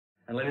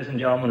And ladies and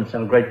gentlemen, it's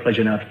our great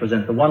pleasure now to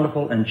present the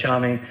wonderful and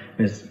charming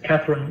Miss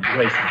Kathryn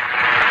Grayson.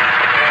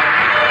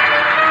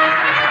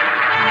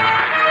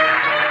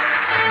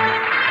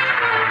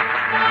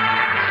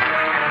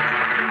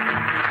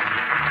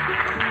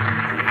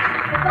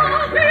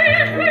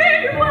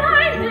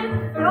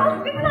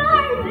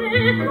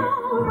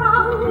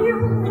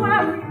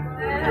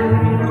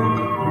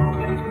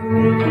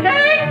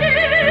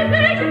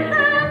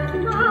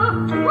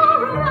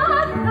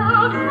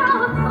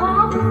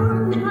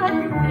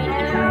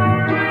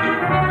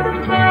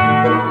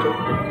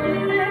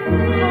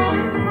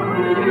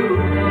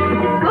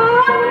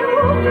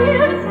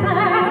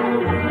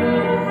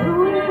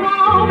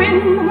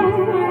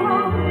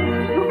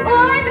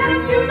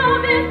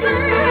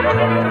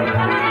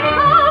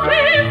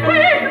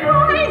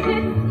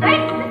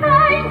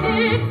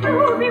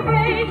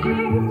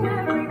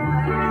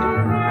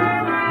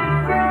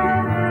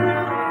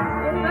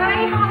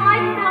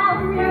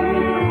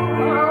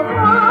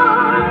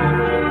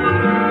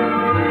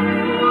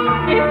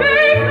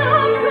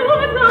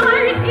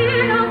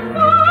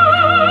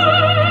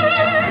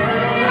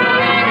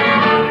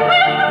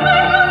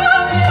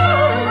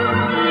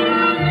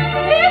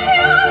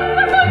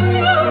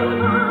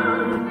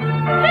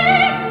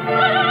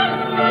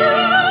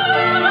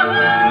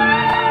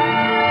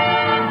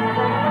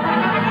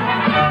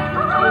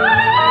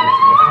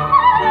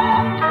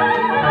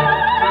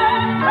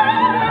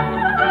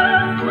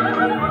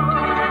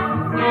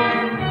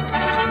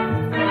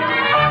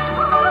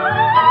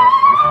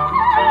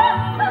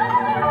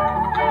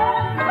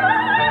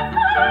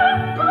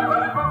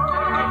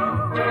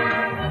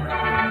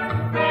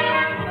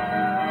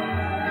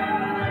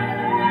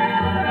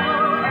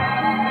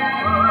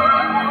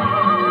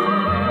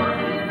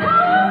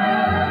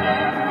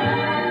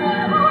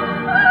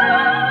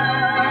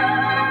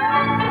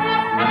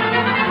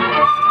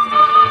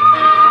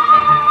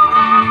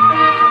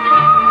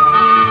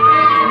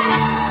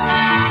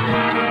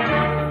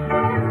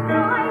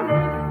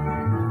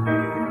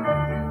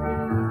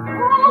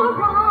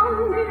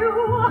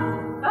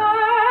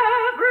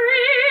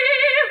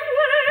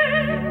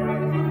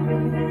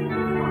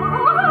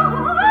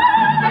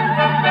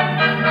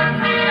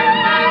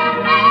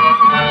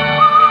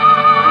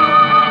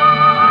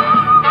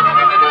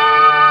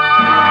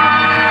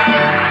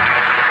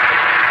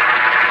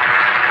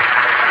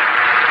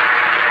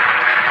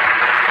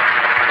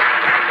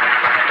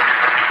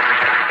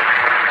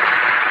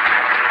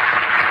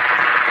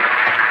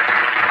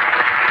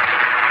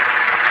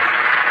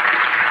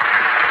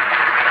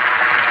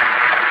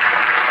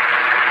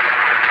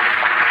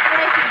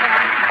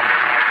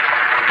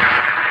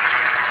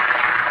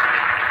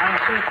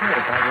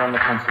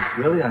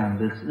 Really, I am.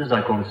 This is,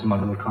 I call this my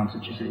little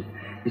concert, you see.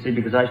 You see,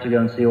 because I used to go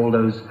and see all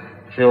those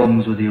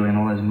films with you and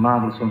all those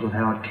marvelous films with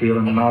Howard Keel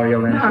and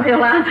Mario Lanza. Mario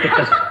Lanza. It's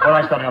just, when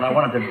I started out, I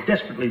wanted to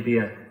desperately be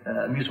a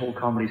musical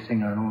comedy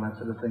singer and all that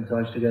sort of thing. So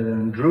I used to go there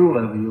and drool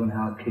over you and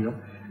Howard Keel.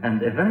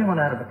 And if anyone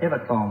had ever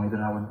told me that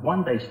I would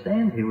one day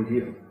stand here with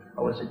you,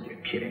 I would have said,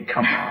 you're kidding,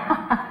 come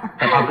on.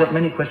 And I've got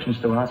many questions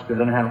to ask you. I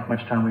don't know how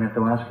much time we have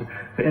to ask you.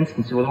 For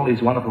instance, with all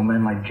these wonderful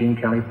men like Gene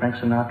Kelly, Frank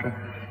Sinatra,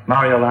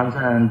 Mario Lanza,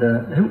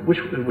 and which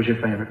was your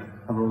favorite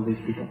of all these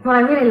people? Well, I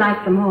really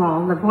liked them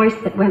all. The voice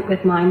that went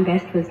with mine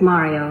best was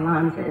Mario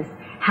Lanza's.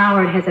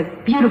 Howard has a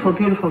beautiful,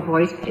 beautiful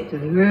voice, but it's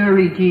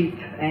very deep.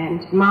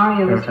 And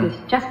Mario was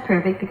just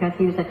perfect because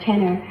he was a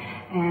tenor,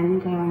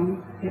 and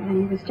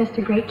it was just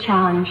a great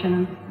challenge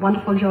and a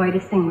wonderful joy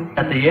to sing with him.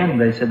 At the end,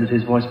 they said that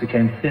his voice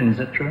became thin. Is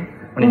that true?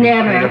 When he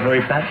Never. Got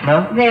very fat?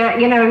 No? There,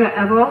 you know,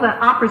 of all the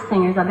opera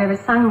singers I've ever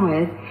sung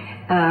with,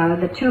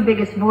 the two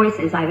biggest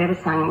voices I've ever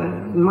sung were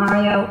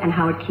Mario and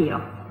Howard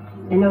Keel.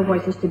 There are no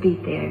voices to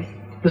beat theirs.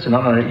 Listen,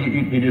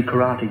 you do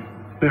karate.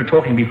 We were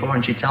talking before,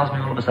 and she tells me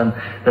all of a sudden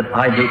that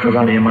I do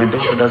karate, and my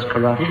daughter does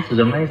karate. This is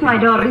amazing. My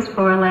daughter's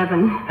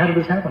 4'11". How did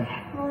this happen?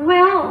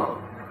 Well,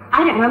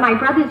 I don't know. My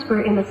brothers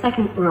were in the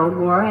Second World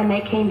War, and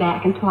they came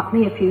back and taught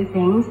me a few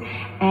things.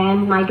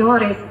 And my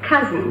daughter's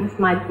cousins,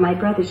 my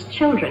brother's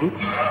children,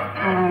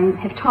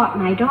 have taught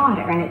my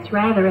daughter, and it's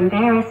rather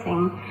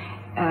embarrassing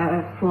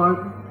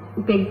for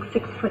big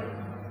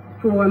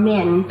 6'4"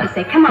 men to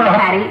say, "Come on,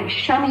 Patty,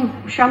 show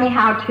me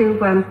how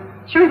to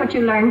show me what you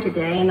learned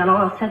today," and then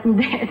all of a sudden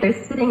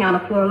they're sitting on the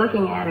floor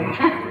looking at her.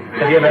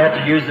 Have you ever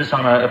had to use this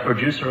on a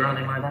producer or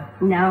anything like that?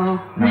 No.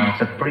 No,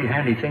 it's a pretty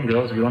handy thing,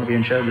 girls, if you want to be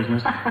in show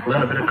business.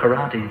 Learn a bit of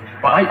karate.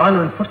 Well, I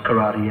learned foot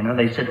karate, you know.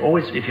 They said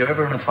always, if you're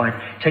ever in a fight,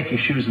 take your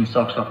shoes and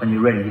socks off and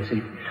you're ready, you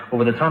see.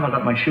 Well, by the time I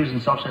got my shoes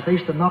and socks off, they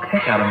used to knock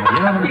heck out of me.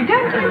 You know what I mean? You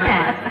don't do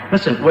that.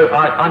 Listen,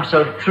 I'm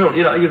so thrilled.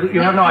 You know, you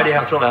have no idea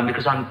how thrilled I am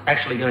because I'm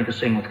actually going to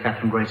sing with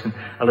Kathryn Grayson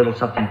a little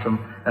something from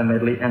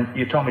Medley, and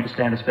you told me to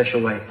stand a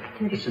special way.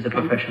 This is the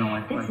professional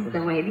way. This is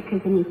the way,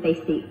 because then you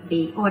face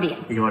the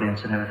audience. The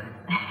audience and everything.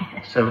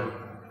 So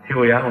here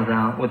we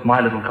are with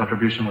my little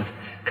contribution with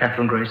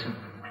Kathryn Grayson.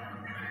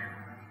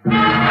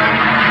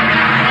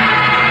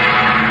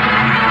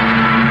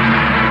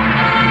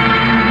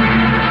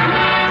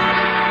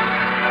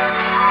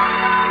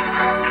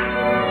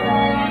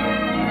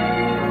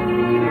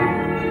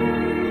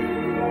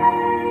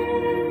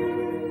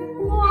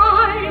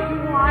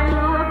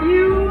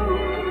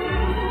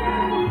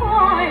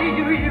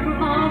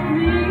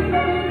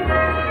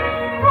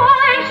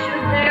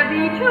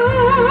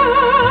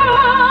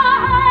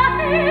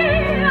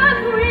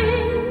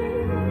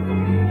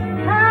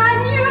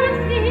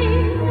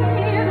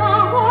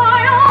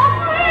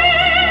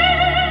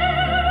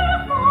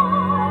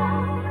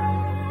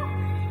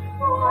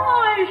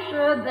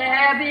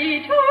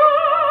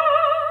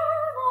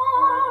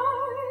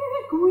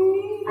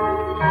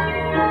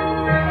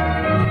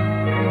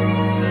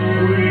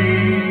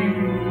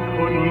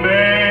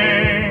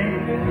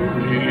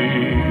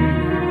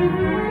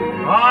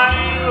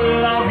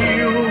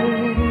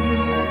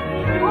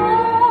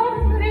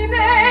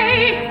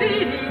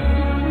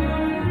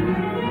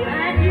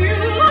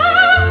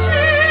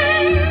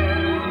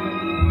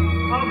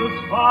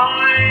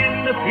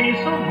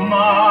 peace of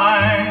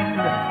mind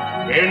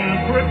in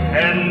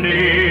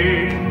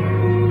pretending.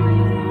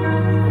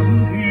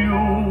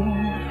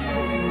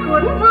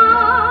 Couldn't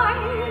I?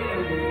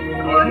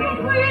 Couldn't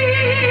we?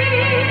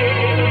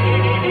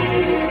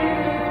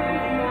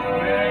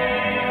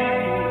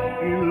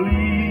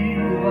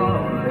 Believe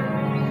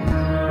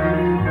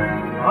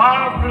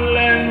our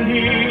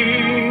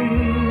blending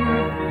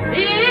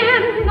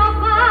in the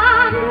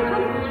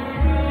phantom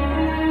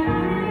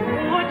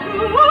or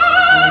to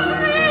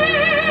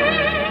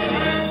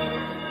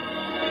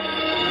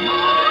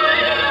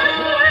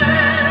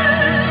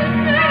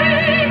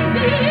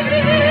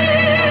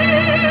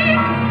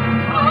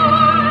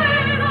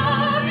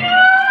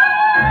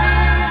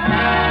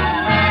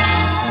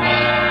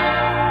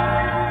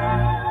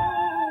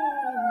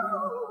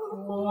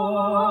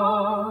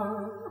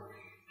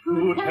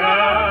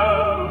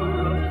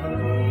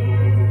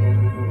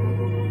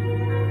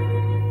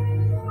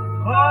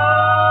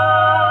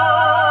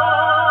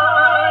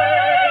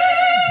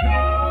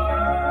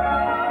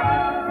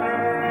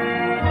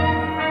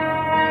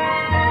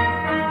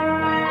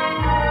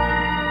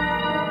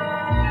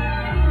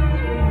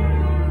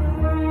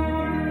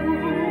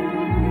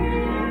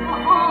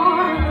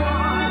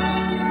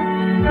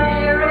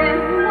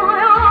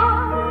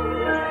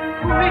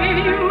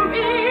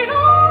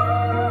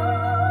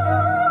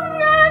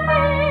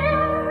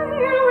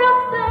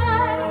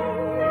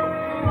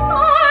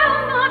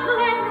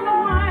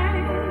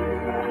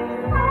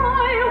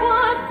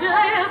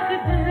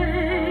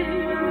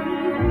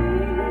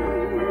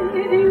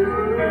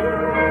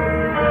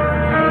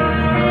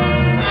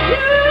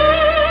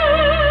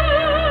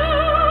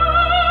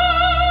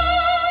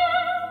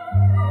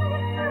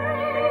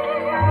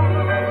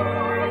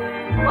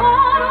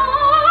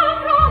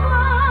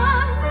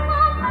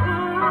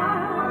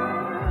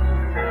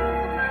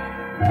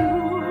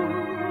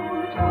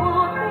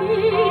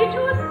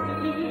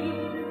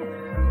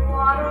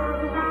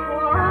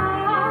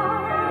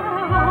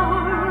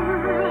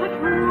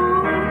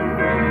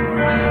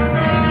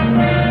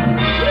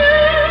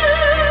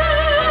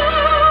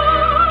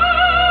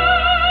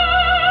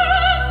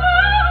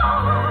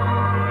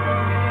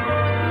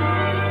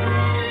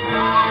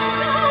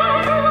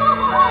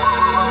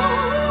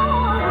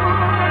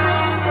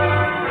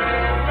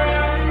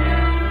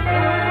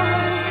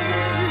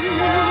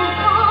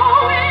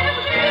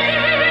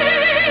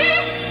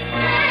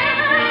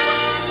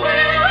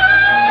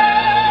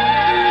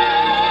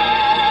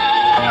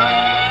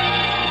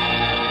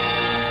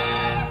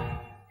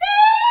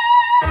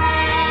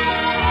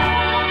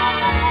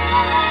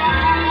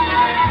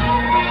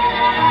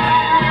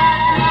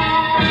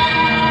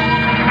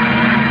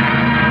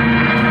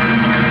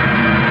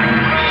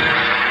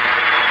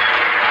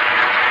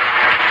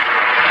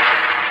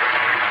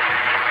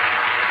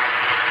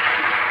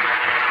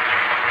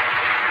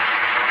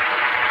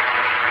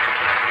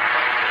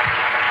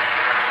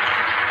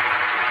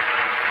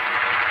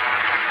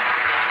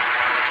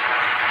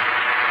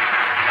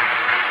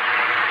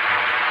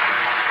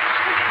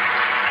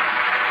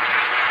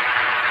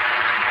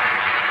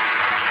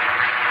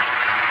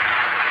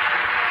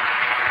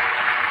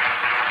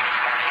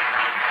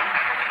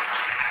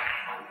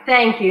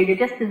Thank you. You're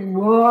just as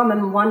warm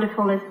and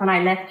wonderful as when I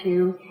left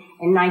you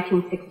in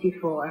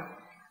 1964.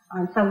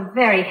 I'm so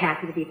very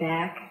happy to be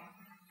back.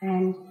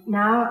 And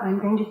now I'm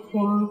going to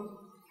sing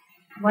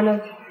one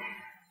of,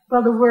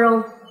 well, the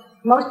world's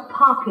most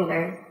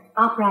popular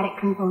operatic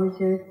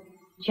composer,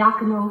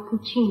 Giacomo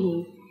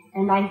Puccini.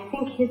 And I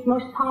think his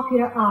most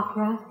popular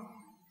opera,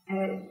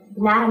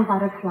 Madama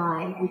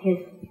Butterfly, and his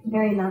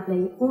very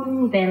lovely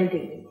Un bel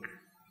dì.